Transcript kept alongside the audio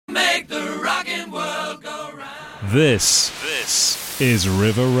This is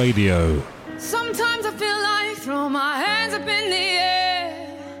River Radio. Sometimes I feel like throwing my hands up in the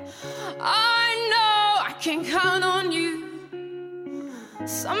air. I know I can count on you.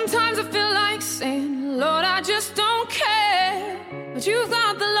 Sometimes I feel like saying, Lord, I just don't care. But you've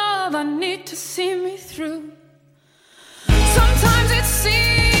got the love I need to see me through. Sometimes it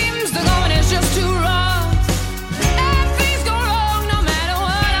seems the going is just too rough.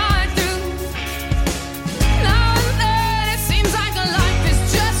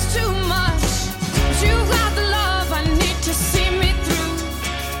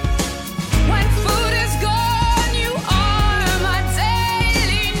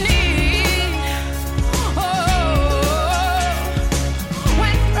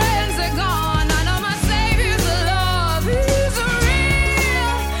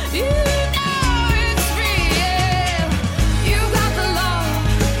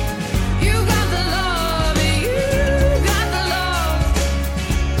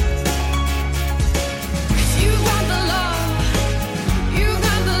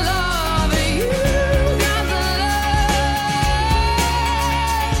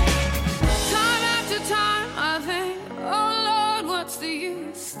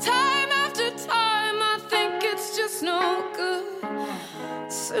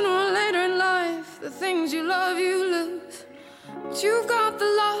 You've got the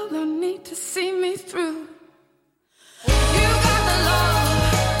love I need to see me through. You got the love.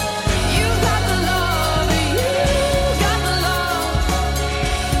 You got the love. You got the love.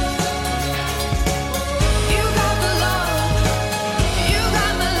 You got the love. You got the love. You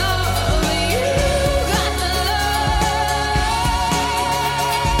got the love. You got the love.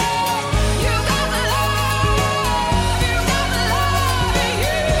 You got the love. You got the love.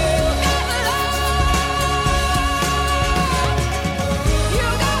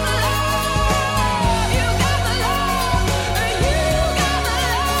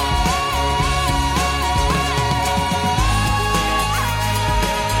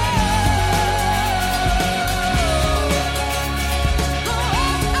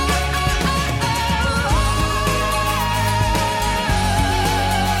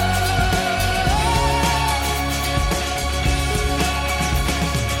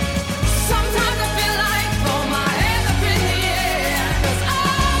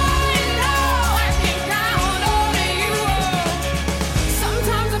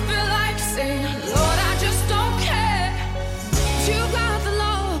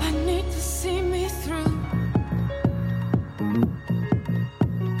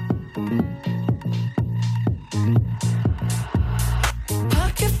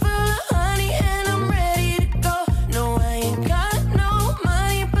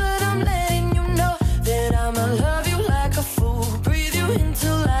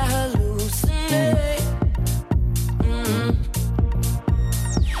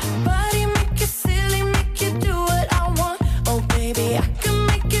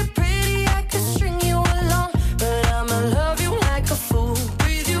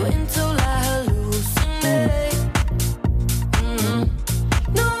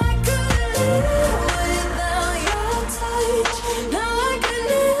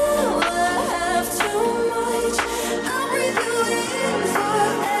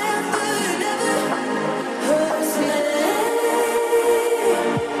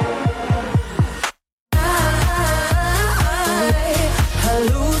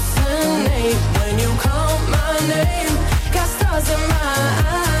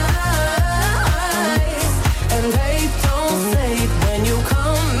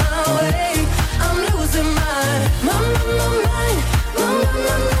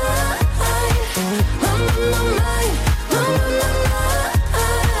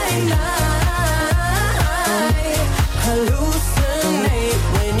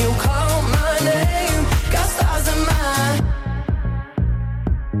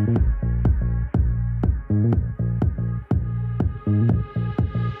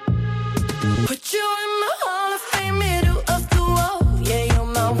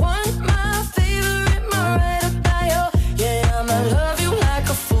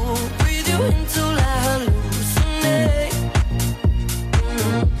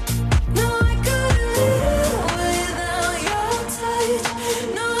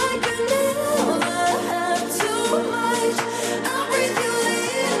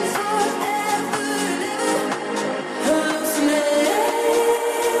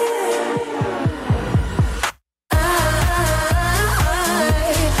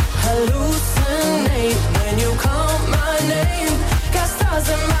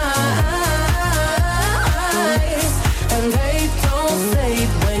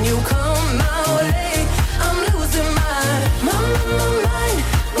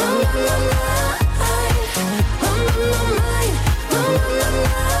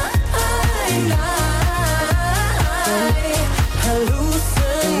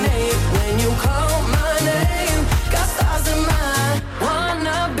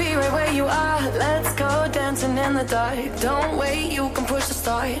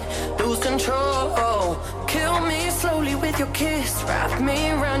 kiss, wrap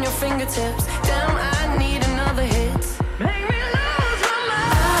me around your fingertips. Damn, I need another hit. Make me lose my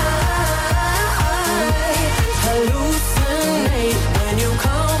mind. Hallucinate when you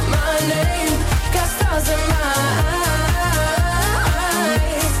call my name. Got stars in my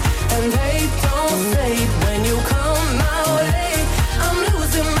eyes, and they don't fade when you come my way. I'm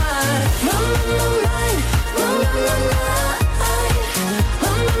losing my mind, mind.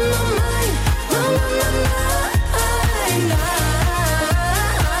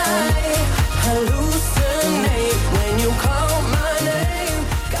 Hallucinate when you call my name.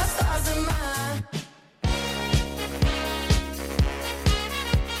 Got stars in my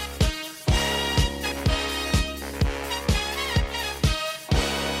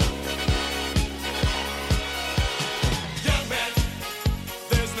Young man,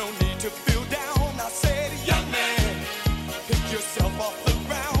 there's no need to feel down. I said, young man, pick yourself off the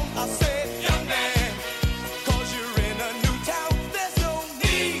ground. I said, young man, 'cause you're in a new town. There's no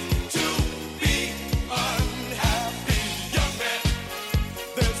need to be unhappy. Young man,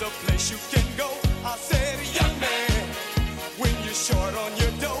 there's a place you can go. I said, young man, when you're short on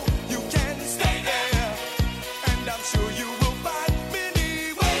your dough, you can stay there. And I'm sure you will find many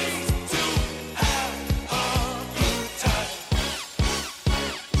ways to have a good time.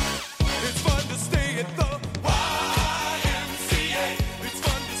 It's fun to stay at the YMCA. It's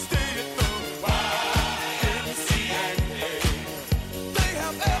fun to stay at the YMCA. They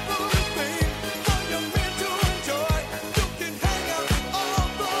have everything for young men to enjoy. You can hang out with all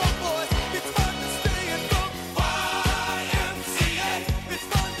the boys. It's fun to stay at the YMCA. It's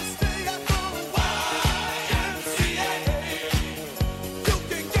fun to stay at the YMCA. You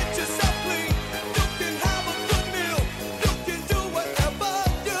can get yourself clean. You can have a good meal. You can do whatever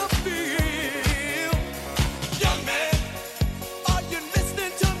you feel. Young man, are you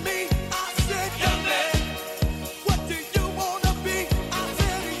listening to me? I said, young man, what do you wanna be? I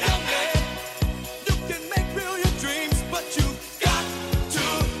said, young man, you can make real your dreams, but you got to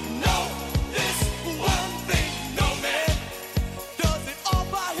know this one thing. No man does it all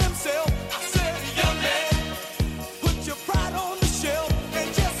by himself. I said, young man, put your pride on the shelf and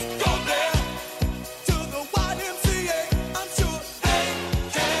just go there to the YMCA. I'm sure they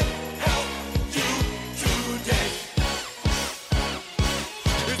can help you today.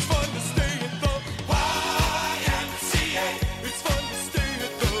 It's fun to stay at the YMCA. It's fun to stay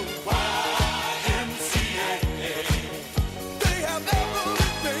at the YMCA. They have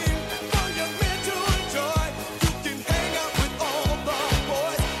everything for young men to enjoy. You can hang out with all the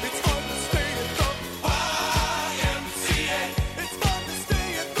boys. It's fun to stay at the YMCA. It's fun to stay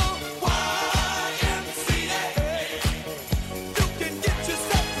at the YMCA. You can get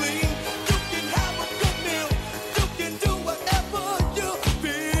yourself clean. You can have a good meal. You can do whatever you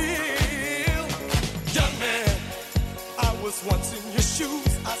feel. Young man, I was once in your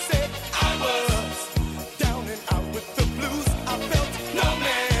shoes. I said I was down and out with the blues. I felt no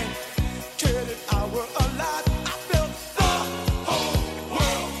man cared if I were alive. I felt the whole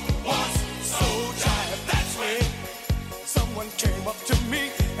world was so tired. That's when someone came up to me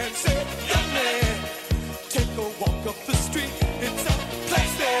and said, young man, take a walk up the street. It's a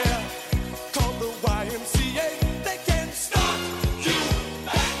place there called the YMCA. They can start you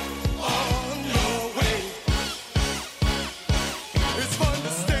back on your way. It's fun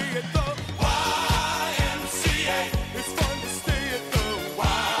to stay at the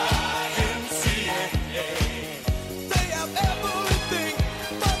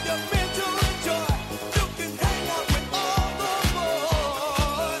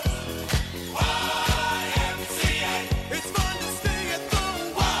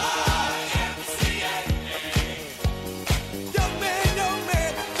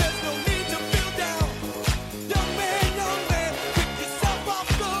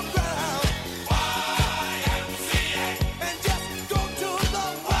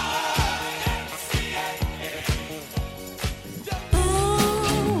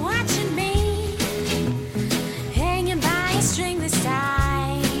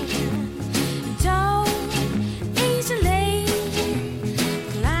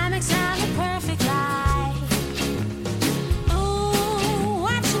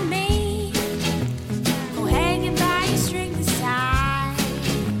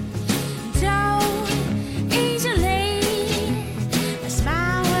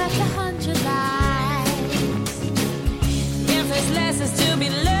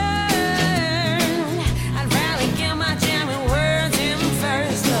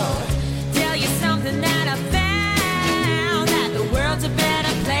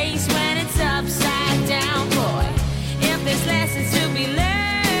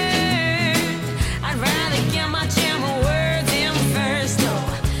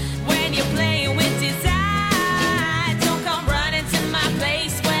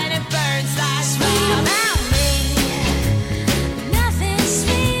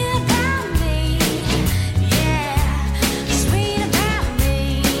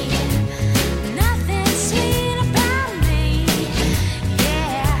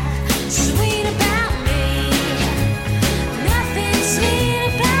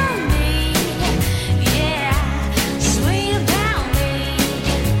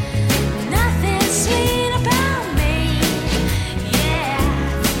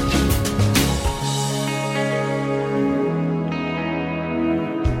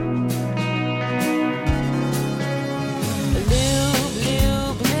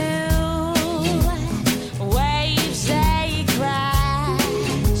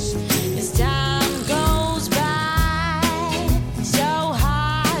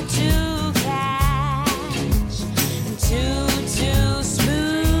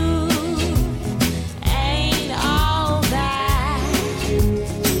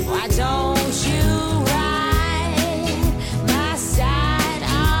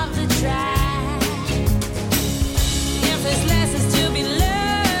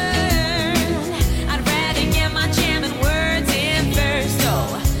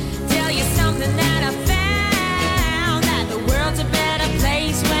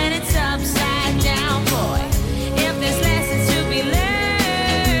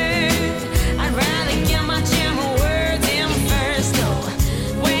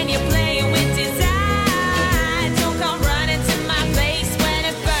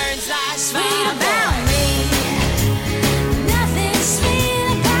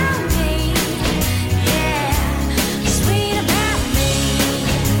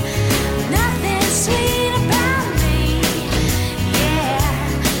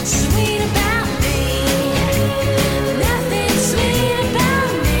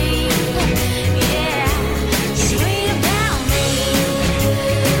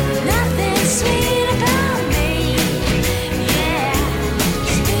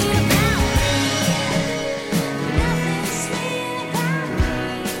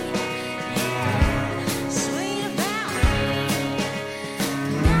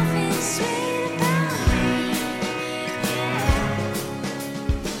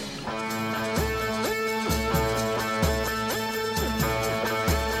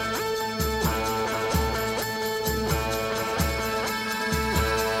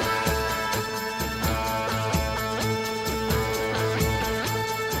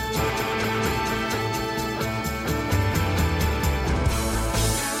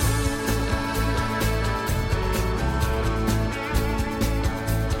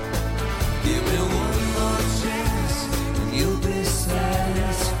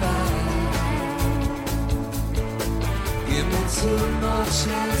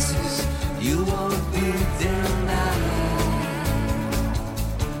chances, you won't be denied.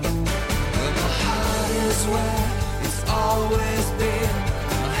 But my heart is where it's always been.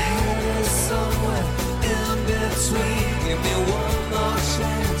 My head is somewhere in between. Give me one more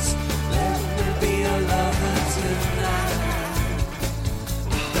chance, let me be a lover tonight.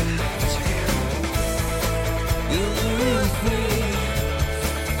 You're the real thing.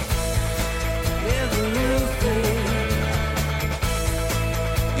 You're the real thing.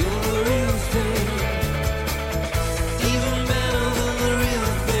 You're the real thing. Even better than the real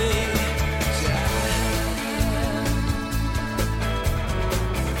thing.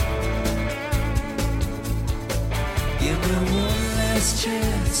 Give me one last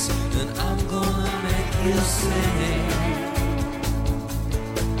chance, and I'm gonna make you sing.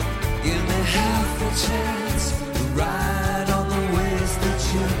 Give me half a chance to ride on the waves that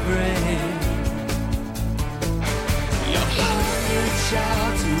you bring. Your heart reach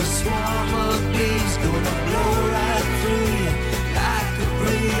out to a swarm of bees, gonna blow right through you like a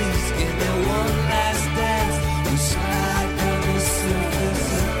breeze. Give me one last dance, we slide down the surface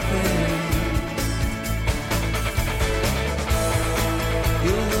of things.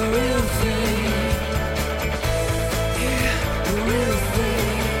 You're the real thing. Yeah, the real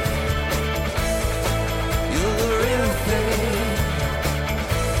thing. You're the real thing.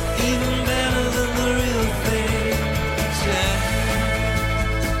 Even better than the real thing.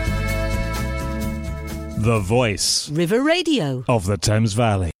 The voice River Radio. of the Thames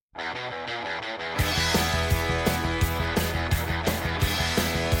Valley.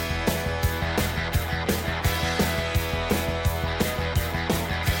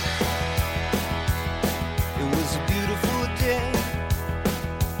 It was a beautiful day,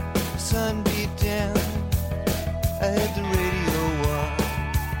 sun beat down. I had the radio on,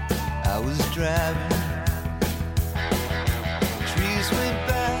 I was driving. Trees went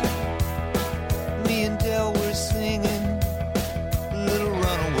by, me and Del were singing Little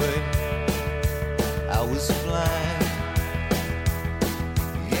Runaway. I was flying,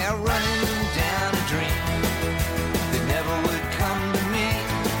 yeah, running down a dream that never would come to me.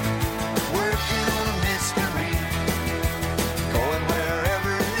 Working on a mystery, going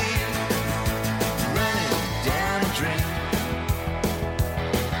wherever it leads, running down a dream.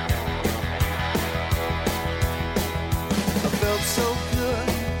 I felt so good,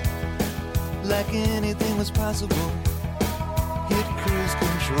 like anything was possible. Hit cruise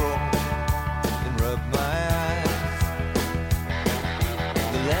control and rubbed my eyes.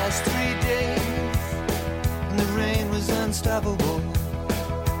 The last 3 days, and the rain was unstoppable.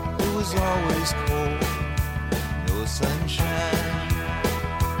 It was always cold, no sunshine.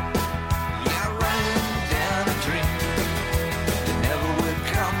 Yeah, running down a dream that never would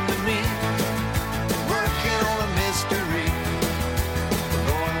come to me. Working on a mystery,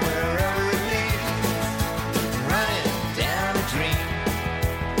 going wherever it leads. Running down a dream.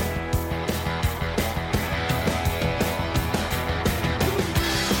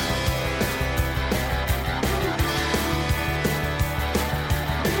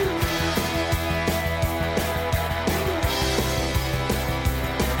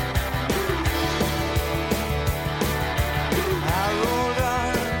 I rolled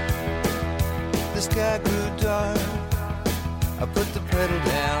on, the sky grew dark. I put the pedal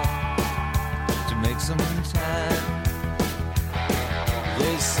down to make some time.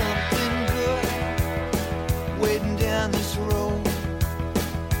 There's something good waiting down this road.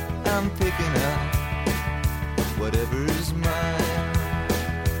 I'm picking up whatever's mine.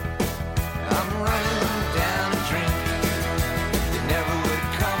 I'm running down a dream that never would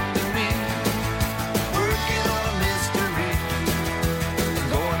come to me. Working on a mystery,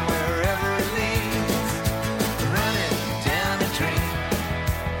 going wherever it leads. Running down a dream.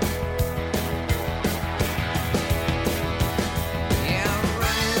 Yeah, I'm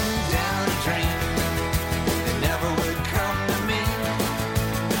running down a dream that never would come to me.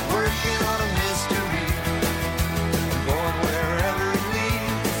 Working on a mystery, going wherever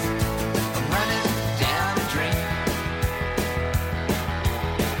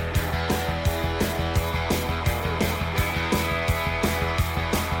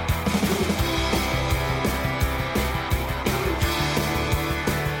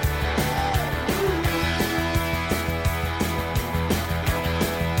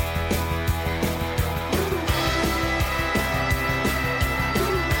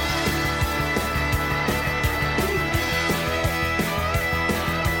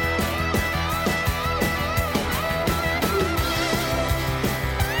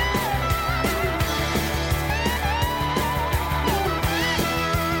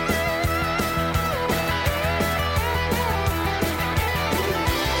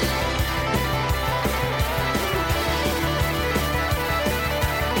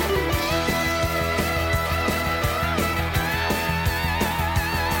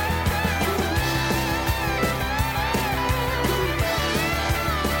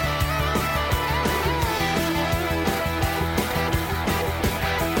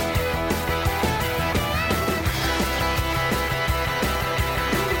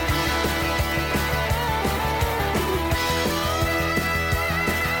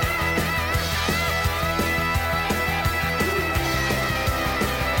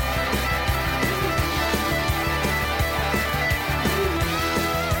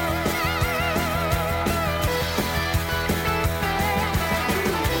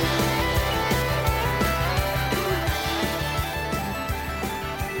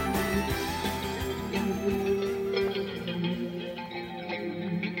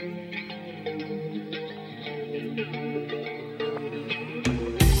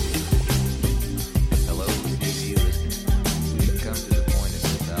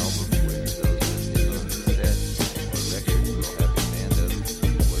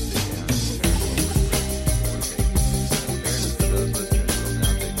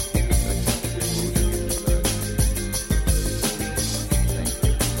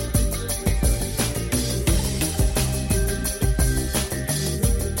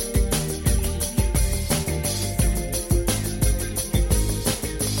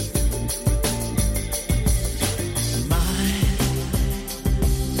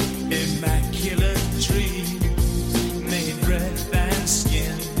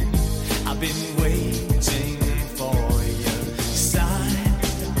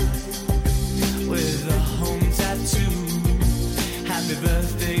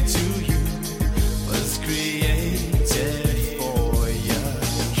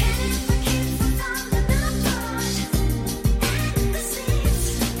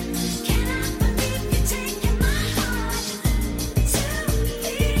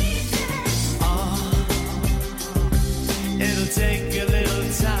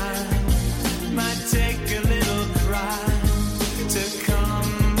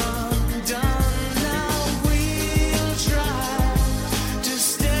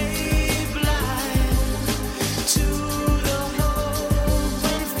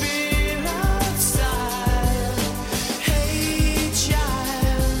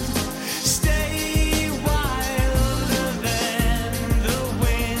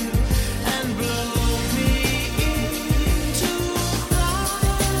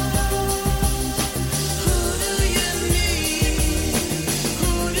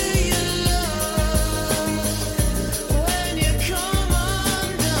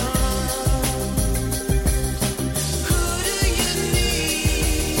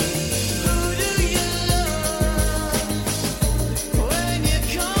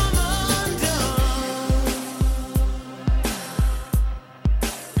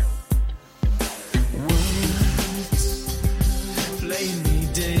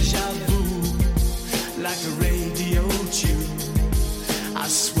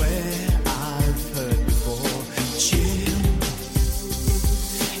swear I've heard before. Chill.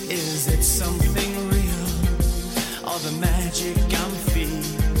 Is it something real? Or the magic I'm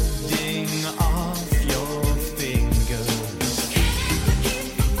feeding off your fingers?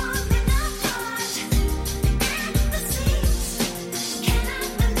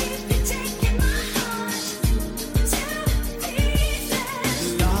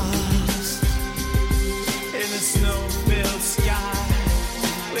 Lost in a snow-filled sky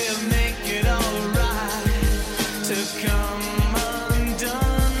with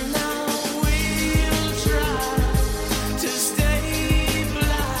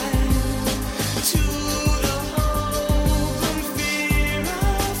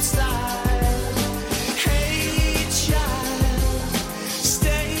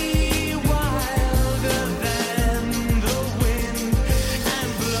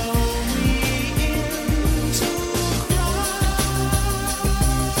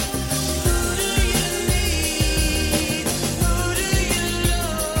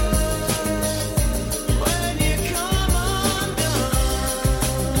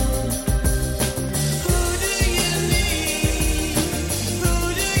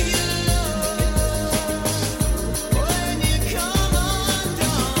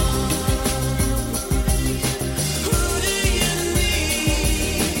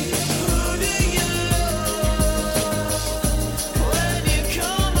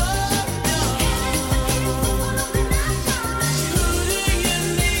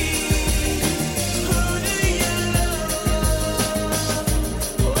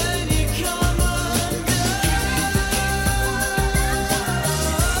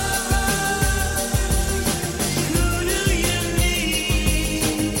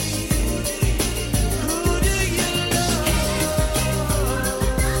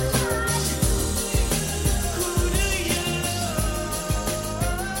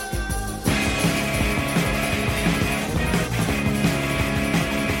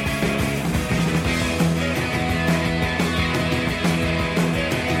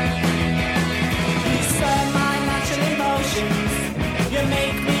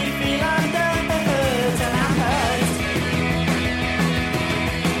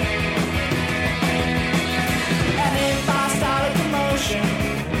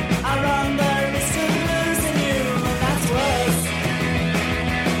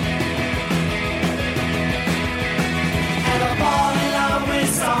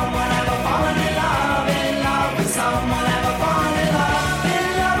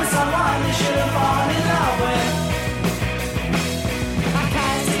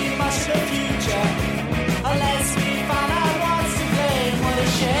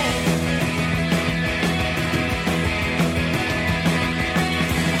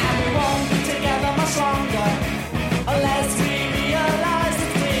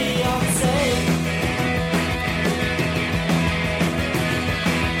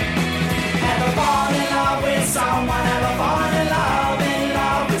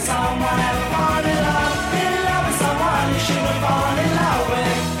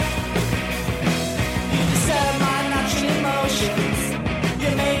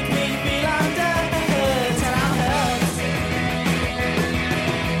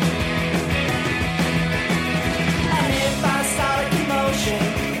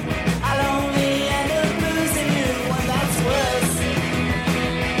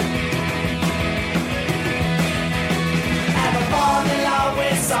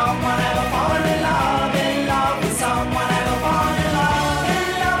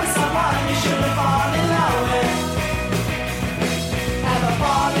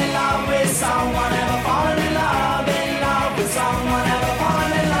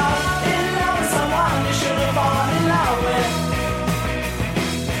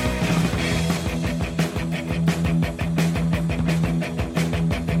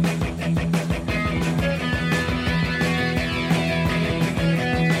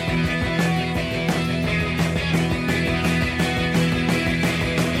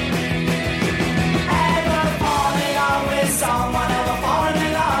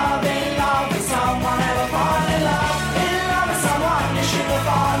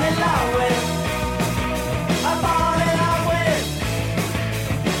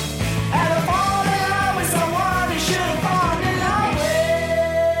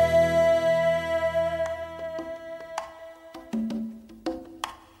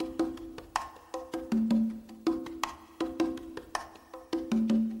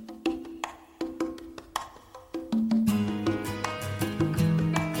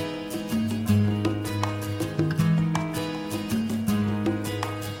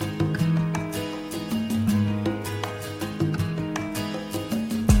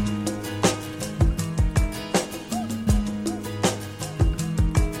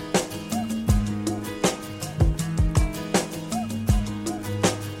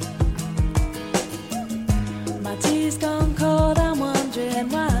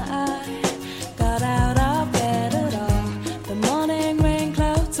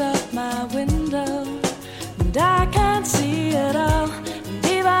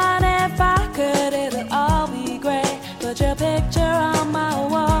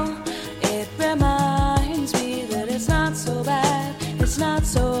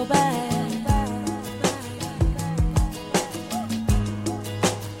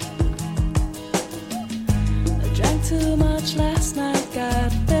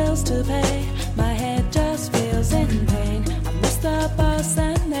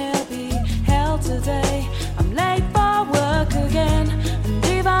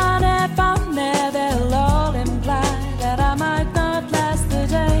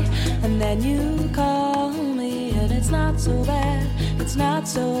so bad, it's not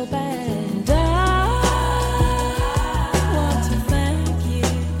so bad. I want to thank you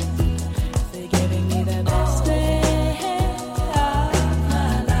for giving me the best day of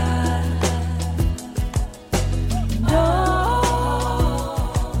my life. Oh,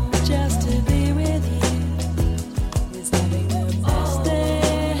 just to be with you is having the best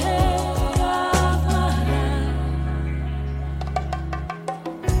day of my life.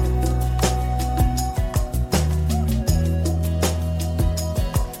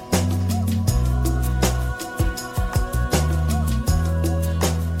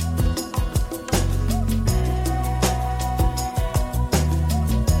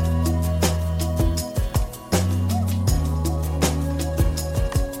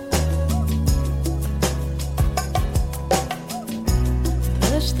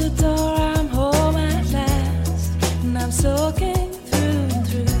 Push the door, I'm home at last, and I'm soaking through and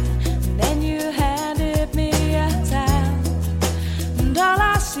through. And then you handed me a towel, and all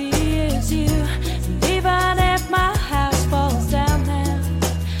I see is you. And even if my house falls down now,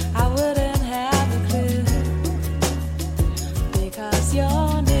 I wouldn't have a clue, because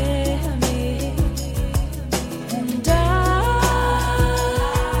you're near me. And I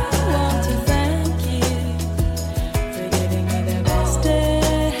want to thank you for giving me the best day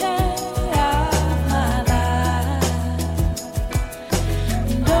of my life.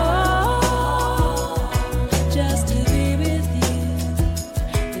 And oh, just to be with you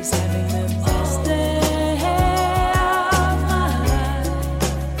is having the best day of my life.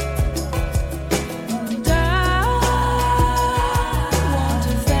 And I want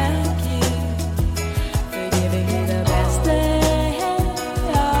to thank you for giving me the best day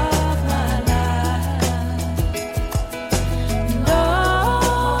of my life. And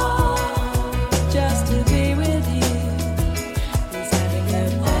oh, just to be with you is having the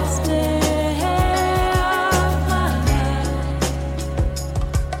best day of my life.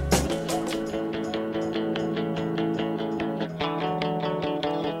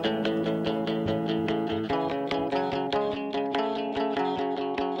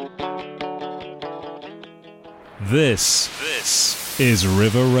 This is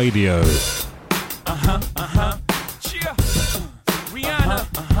River Radio. Cheer. Rihanna.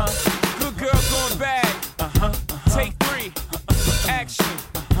 Good girl going bad. Take 3. Action.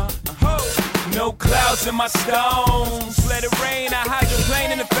 Ho. No clouds in my stones. Let it rain. I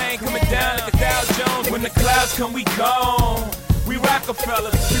hydroplane in the bank. Coming down like a Dow Jones. When the clouds come, we gone. We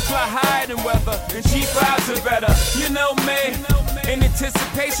Rockefellers. We fly higher than weather. And cheap vibes are better. You know me. In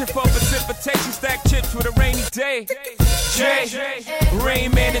anticipation for precipitation. Stack chips with a rainy day. Jay.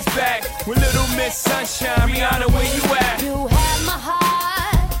 Rain Man is back. With Little Miss Sunshine. Rihanna, where you at? You have my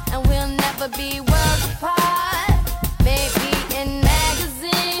heart, and we'll never be worlds apart. Maybe in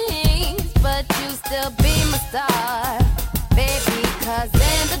magazines, but you still be my star. Baby, 'cause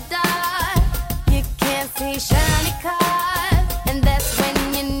in the dark, you can't see shiny cars. And that's when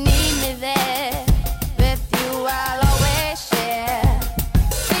you need me there. With you, I'll always share.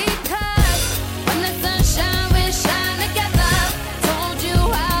 Because when the sunshine, we shine together. Told you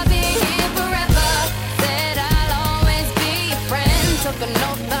I'll be here forever. Said I'll always be your friend. Took an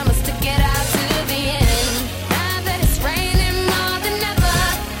oath, I'ma stick it out to the end. Now that it's raining more than ever,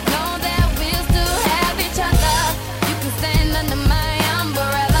 know that we'll still have each other. You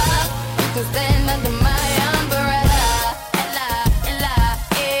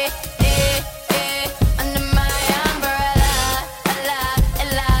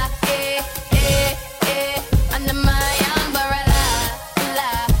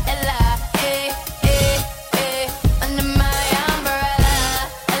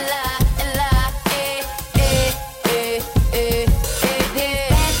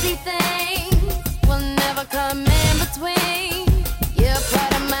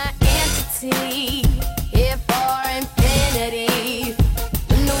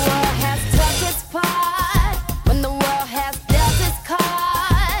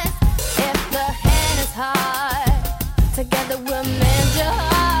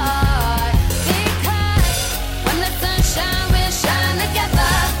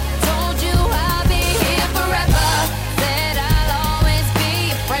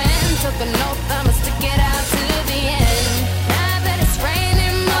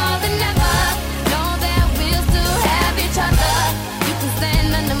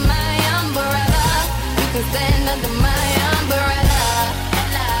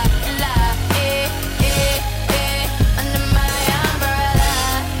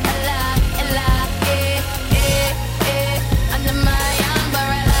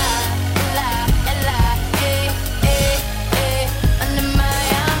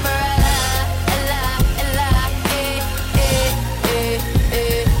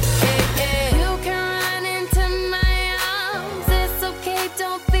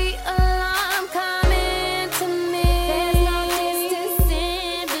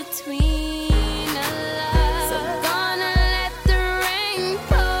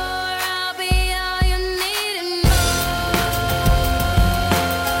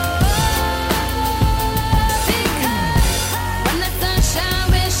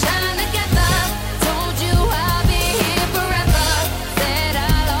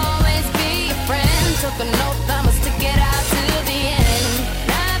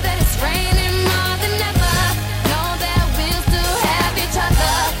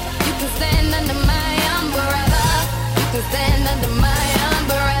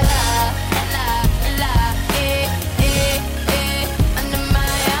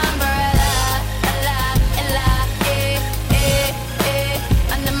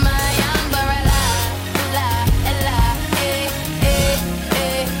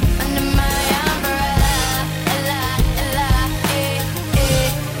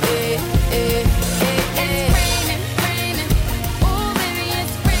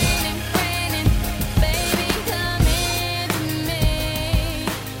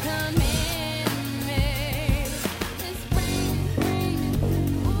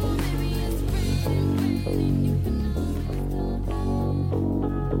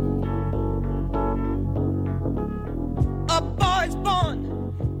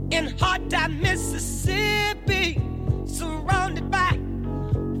Mississippi, surrounded by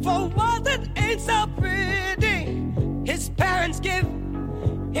four walls that ain't so pretty. His parents give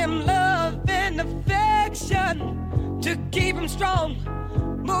him love and affection to keep him strong,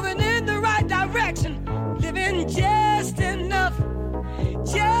 moving in the right direction, living just enough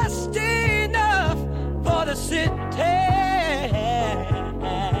for the city.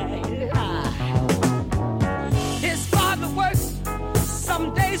 His father works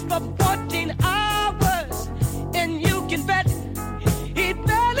some days for 14 hours, and you can bet he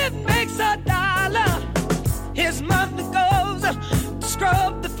barely makes $1. His mother goes to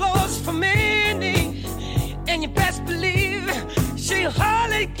scrub the floors for many, and you best believe she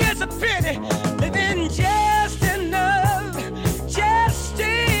hardly gets a penny, living just enough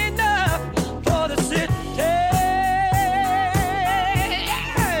for the city.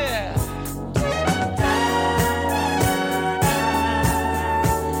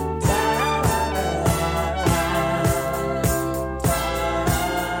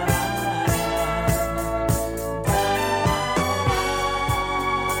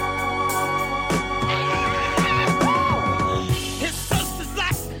 His sister's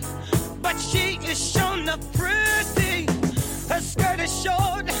black, but she is shown up pretty. Her skirt is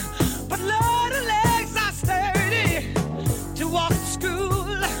short, but Lord, her legs are sturdy. To walk to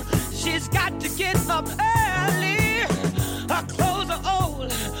school, she's got to get up early. Her clothes are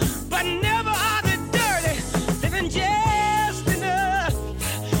old, but never are they dirty. Living just enough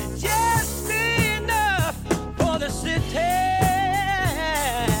for the city.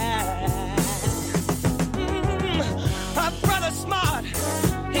 Her brother's smart,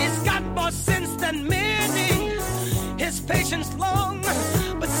 he's got more sense than many. His patience long,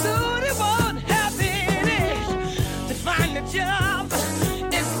 but soon he won't have any. To find a job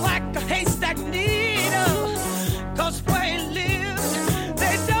is like a haystack needle, 'cause where he lives,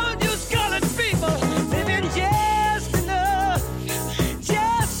 they don't use colored people. Living just enough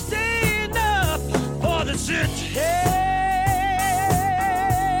for the city.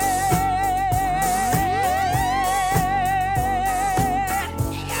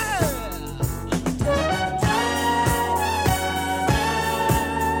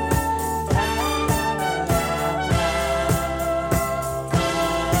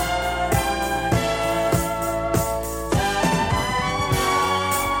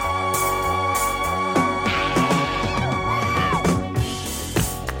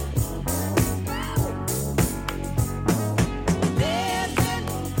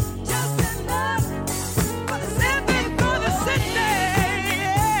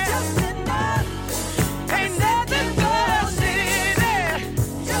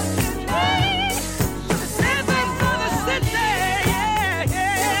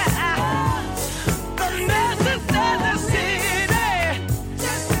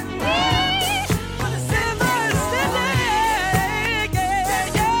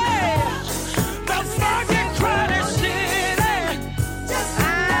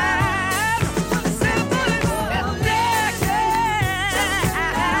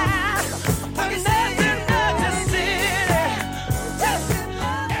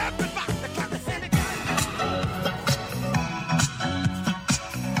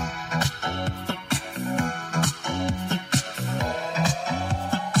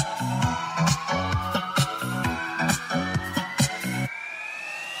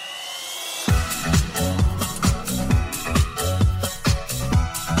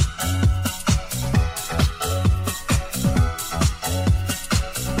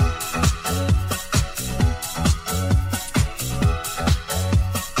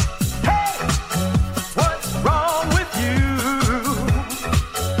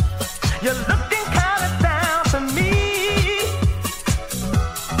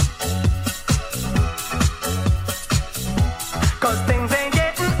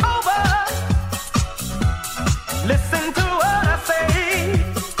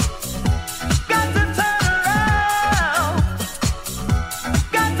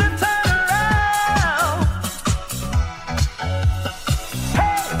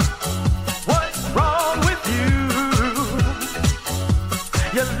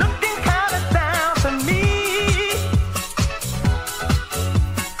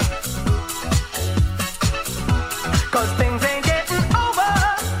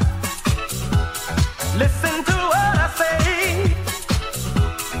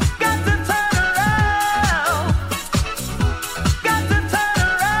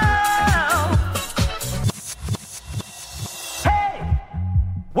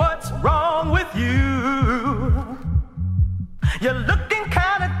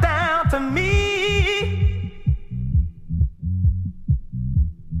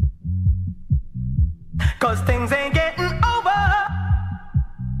 'Cause things ain't getting over.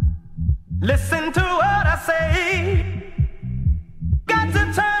 Listen to what I say. Got to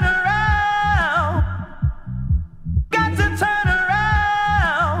turn around. Got to turn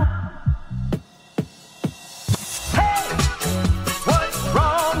around. Hey, what's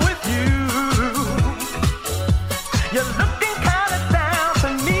wrong with you? You're looking kind of down to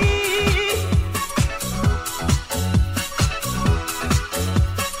me.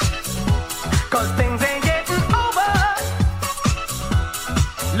 'Cause things ain't getting over.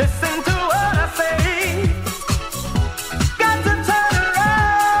 Listen to what I say. Got to turn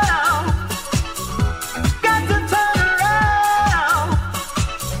around. Got to turn around.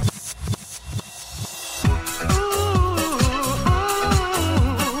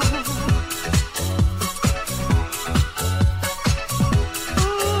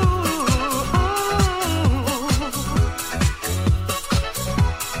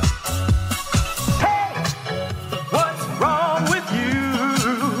 Hey, what's wrong with you?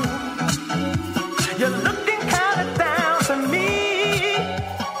 You're looking kind of down to me.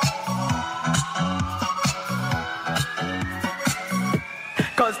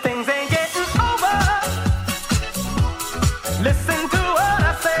 'Cause things ain't getting over. Listen to what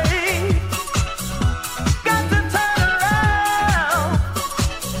I say. Got to turn around.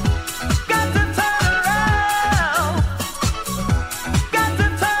 Got to turn around. Got to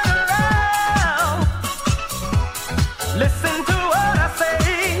turn around. Listen to what I say.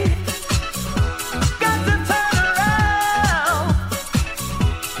 Got to turn around.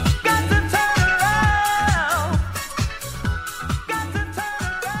 Got to turn around. Got to turn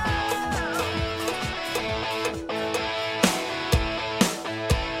around.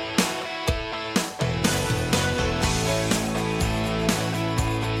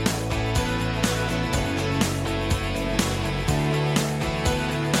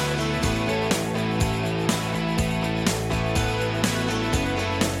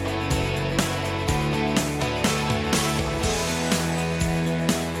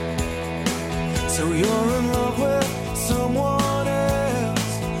 So you're in love with someone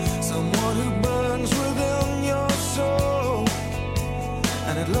else, someone who burns within your soul,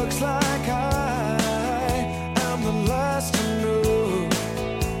 and it looks like I am the last to know.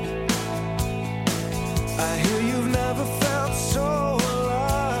 I hear you've never felt so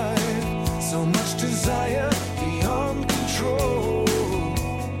alive, so much desire beyond control,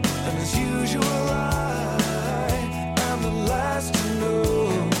 and as usual I am the last to know.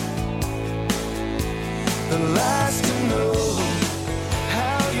 The last to know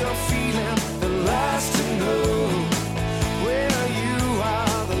how you're feeling, the last to know where you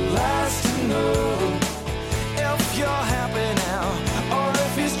are, the last to know if you're happy now, or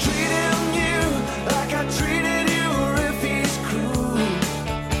if he's treating you like I treated you, or if he's cruel.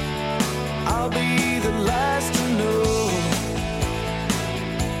 I'll be the last to know.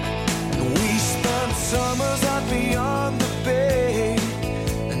 We spent summers out beyond the bay,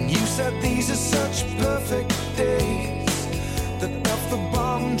 and you said these are such perfect days.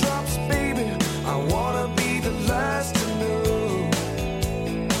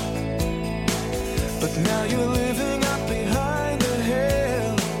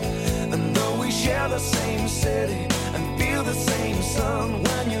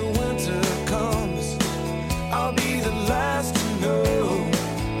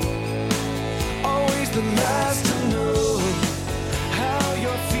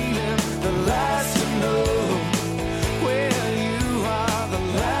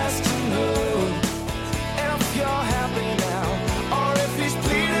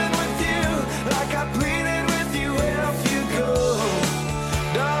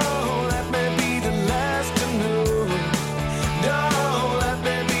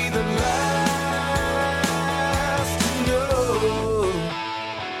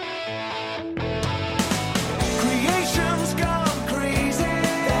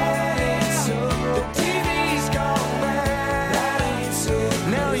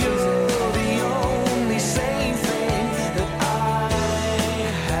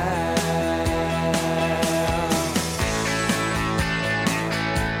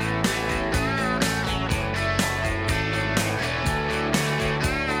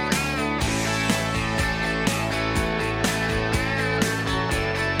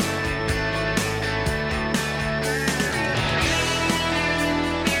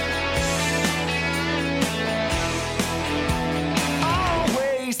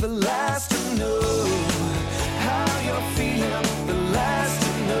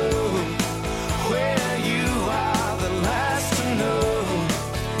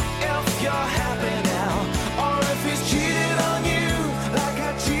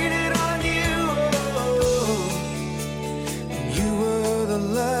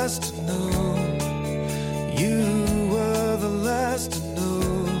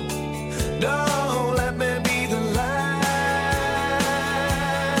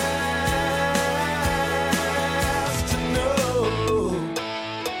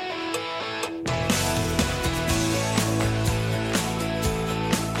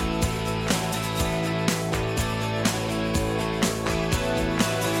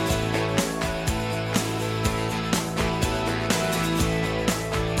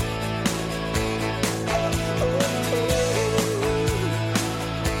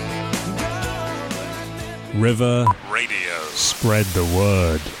 River Radio. Spread the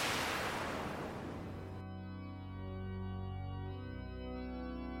word.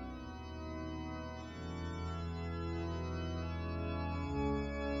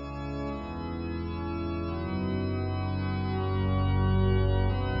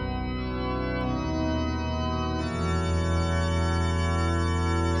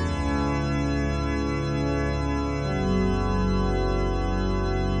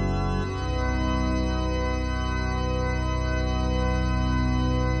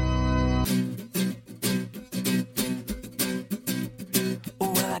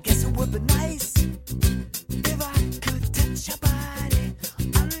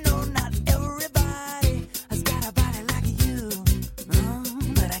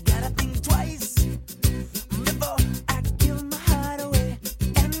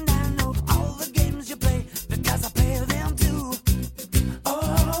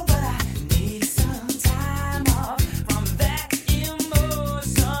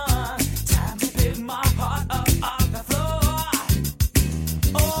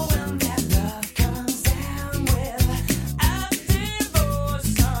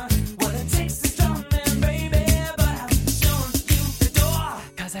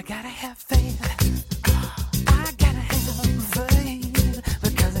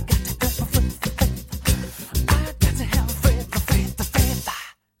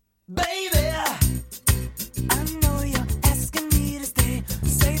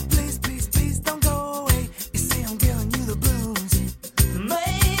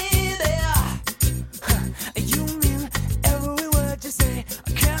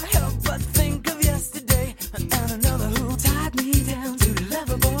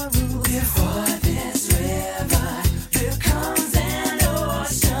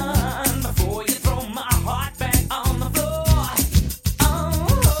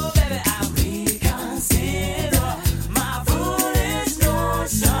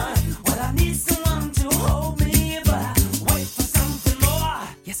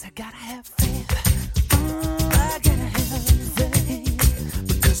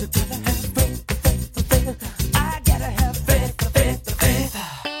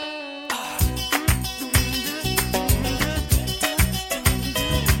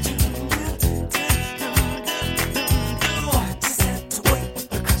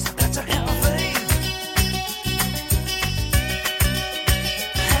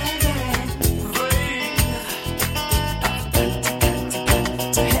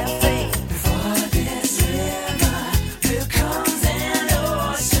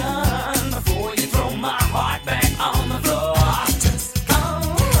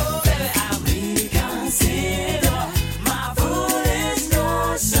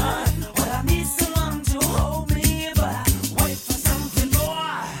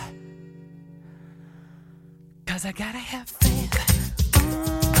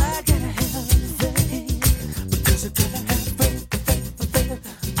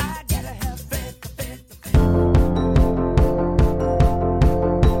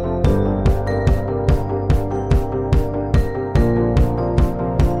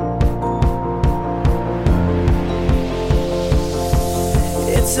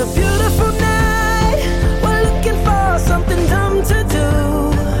 It's a beautiful night. We're looking for something dumb to do.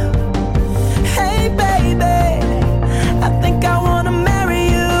 Hey, baby, I think I wanna marry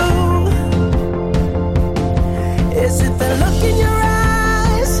you. Is it the look in your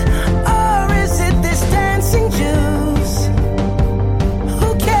eyes, or is it this dancing juice?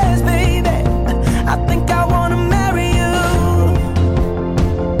 Who cares, baby? I think I wanna marry you.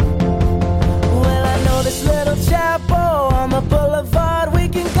 Well, I know this little chapel on the boulevard.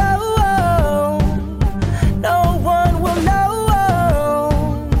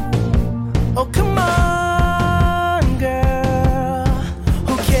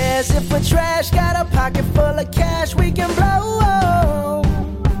 Trash, got a pocket full of cash we can blow.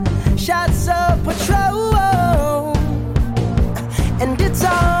 Shots of Patrol, and it's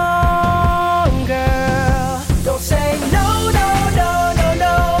on, girl. Don't say no, no, no, no,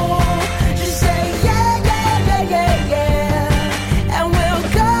 no. Just say yeah, yeah, yeah, yeah, yeah. And we'll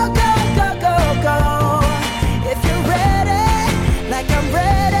go, go, go, go, go. If you're ready, like I'm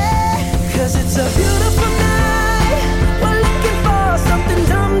ready. 'Cause it's a beautiful night. We're looking for something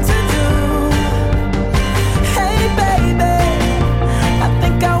dumb to do.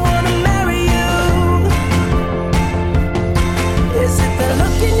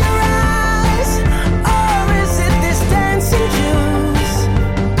 Look in your eyes.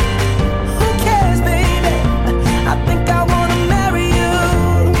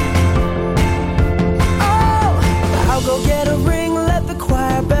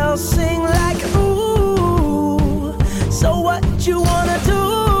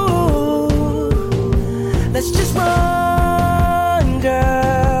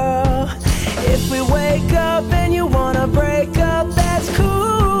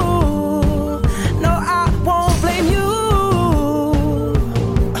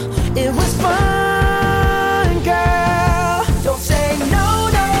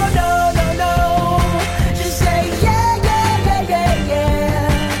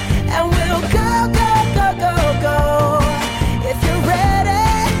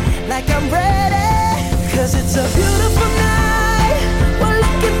 It's a beautiful night. We're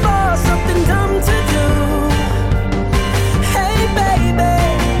looking for something dumb to do. Hey baby,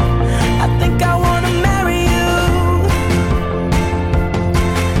 I think I wanna marry you.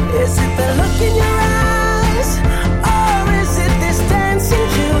 Is it the look in your eyes, or is it this dancing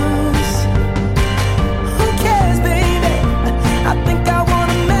juice? Who cares, baby? I think I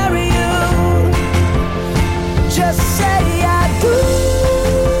wanna marry you. Just say I do.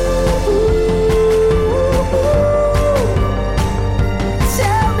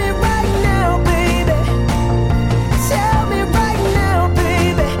 Tell me right now, baby. Tell me right now,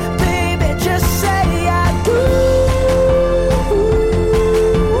 baby. Baby, just say I do.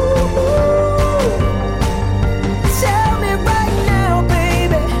 Tell me right now,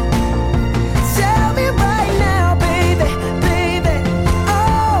 baby. Tell me right now, baby. Baby,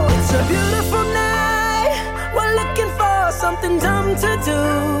 oh, it's a beautiful night. We're looking for something dumb to do.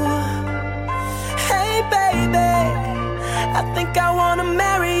 Hey baby, I think I wanna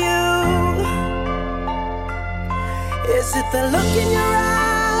marry you. Is it the look in your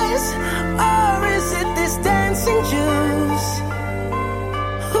eyes, or is it this dancing juice?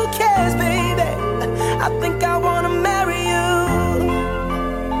 Who cares, baby? I think I wanna marry you.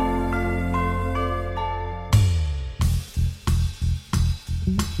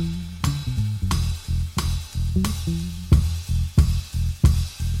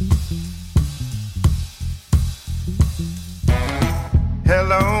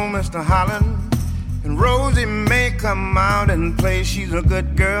 Hello, Mr. Holland. And Rosie may come out and play. She's a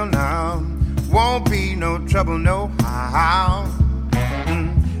good girl now. Won't be no trouble, no how.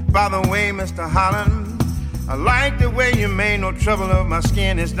 By the way, Mr. Holland, I like the way you made no trouble of my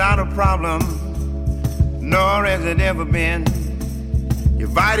skin. It's not a problem, nor has it ever been. You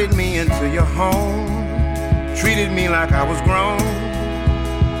invited me into your home, treated me like I was grown.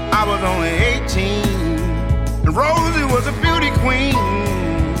 I was only 18, and Rosie was a beauty queen.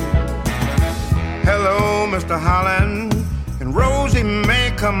 Hello, Mr. Holland, and Rosie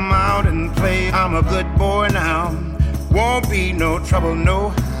may come out and play. I'm a good boy now, won't be no trouble,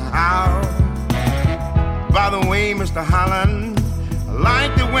 no how. By the way, Mr. Holland, I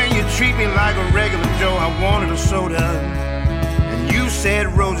like the way you treat me like a regular Joe. I wanted a soda, and you said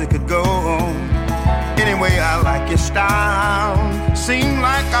Rosie could go. Anyway, I like your style, seem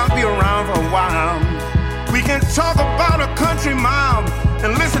like I'll be around for a while. We can talk about a country mile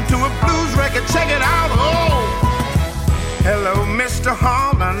and listen to a blues record, check it out, oh! Hello, Mr.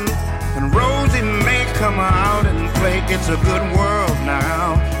 Holland, and Rosie may come out and play. It's a good world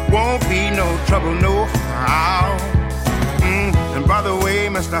now, won't be no trouble, no how. And by the way,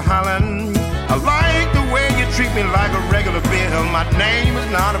 Mr. Holland, I like the way you treat me like a regular bill. My name is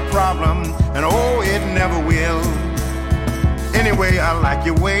not a problem, and oh, it never will. Anyway, I like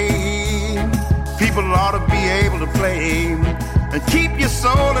your way. People ought to be able to play and keep your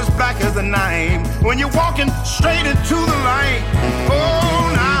soul as black as the night when you're walking straight into the light.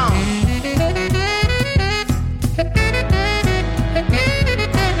 Oh, now.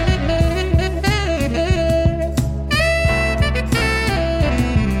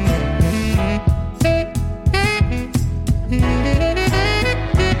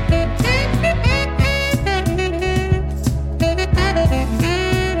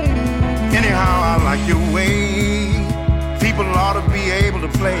 Anyhow, I like your way. People ought to be able to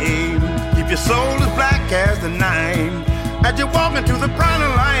play. Keep your soul as black as the night as you walk into the brighter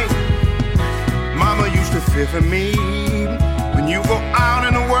light. Mama used to fear for me. When you go out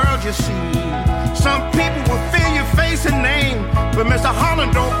in the world, you see, some people will fear your face and name, but Mr.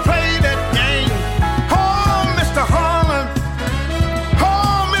 Holland don't play that game. Oh, Mr. Holland.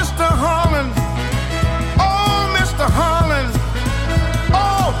 Oh, Mr. Holland. Oh, Mr. Holland.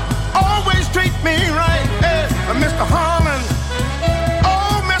 Oh, always treat me right, Mr. Holland.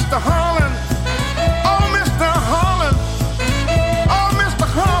 Oh, Mr. Holland. Oh, Mr. Holland. Oh, Mr.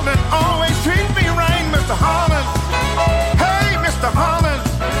 Holland. Always treat me right, Mr. Holland. Hey, Mr. Holland.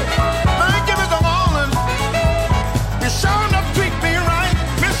 Thank you, Mr. Holland. You sure enough treat me right,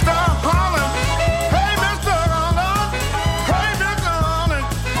 Mr. Holland.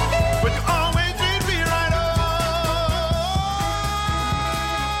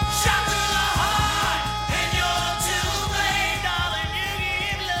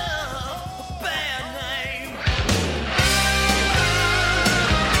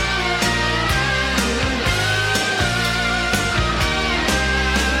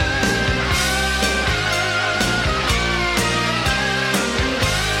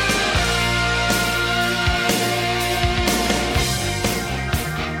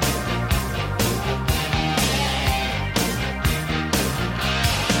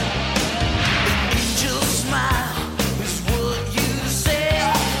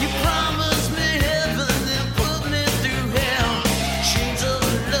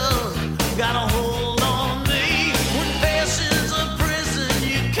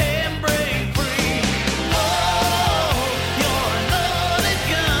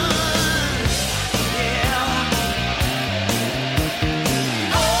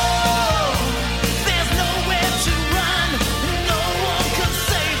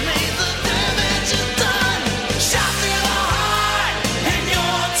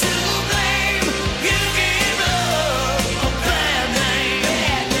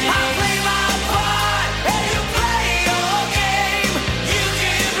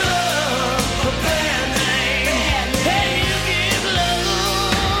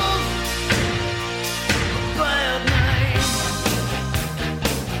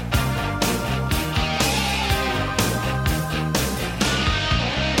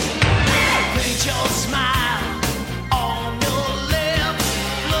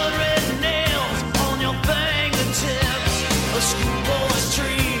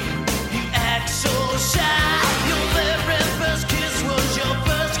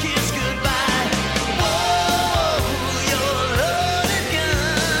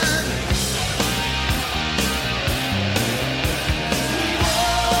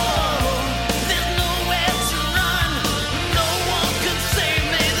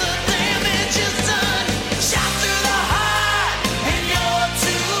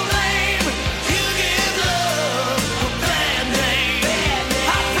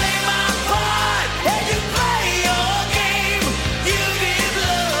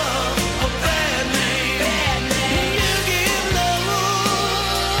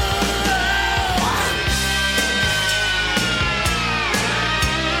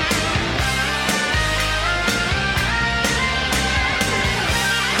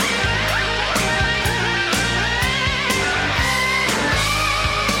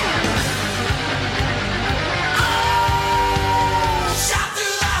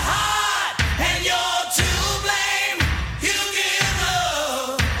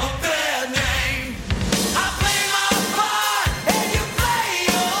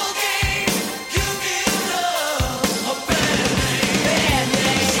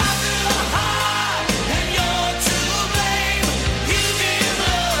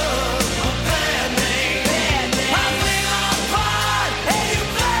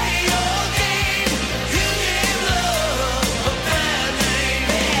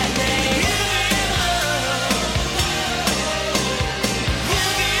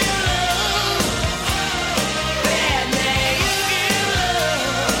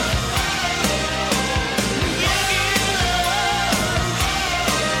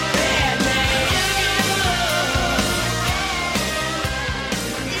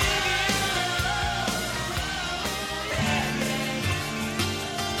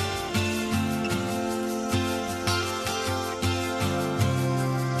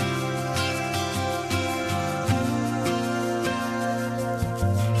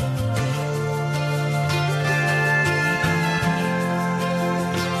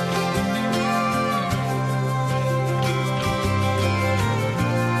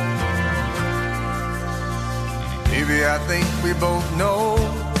 Baby, I think we both know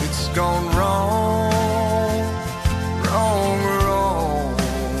it's gone wrong, wrong, wrong.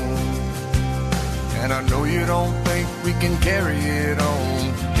 And I know you don't think we can carry it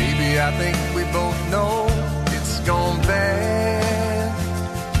on. Baby, I think we both know it's gone bad,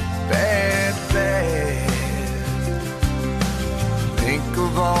 bad, bad. Think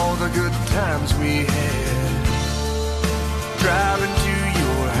of all the good times we had, driving to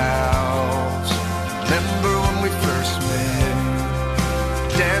your house. Remember when we first met,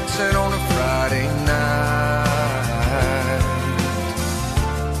 dancing on a Friday night,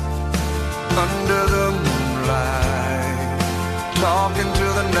 under the moonlight, talking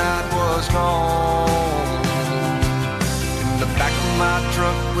till the night was gone, in the back of my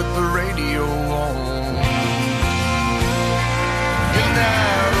truck with the radio on.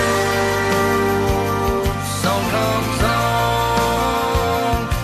 Midnight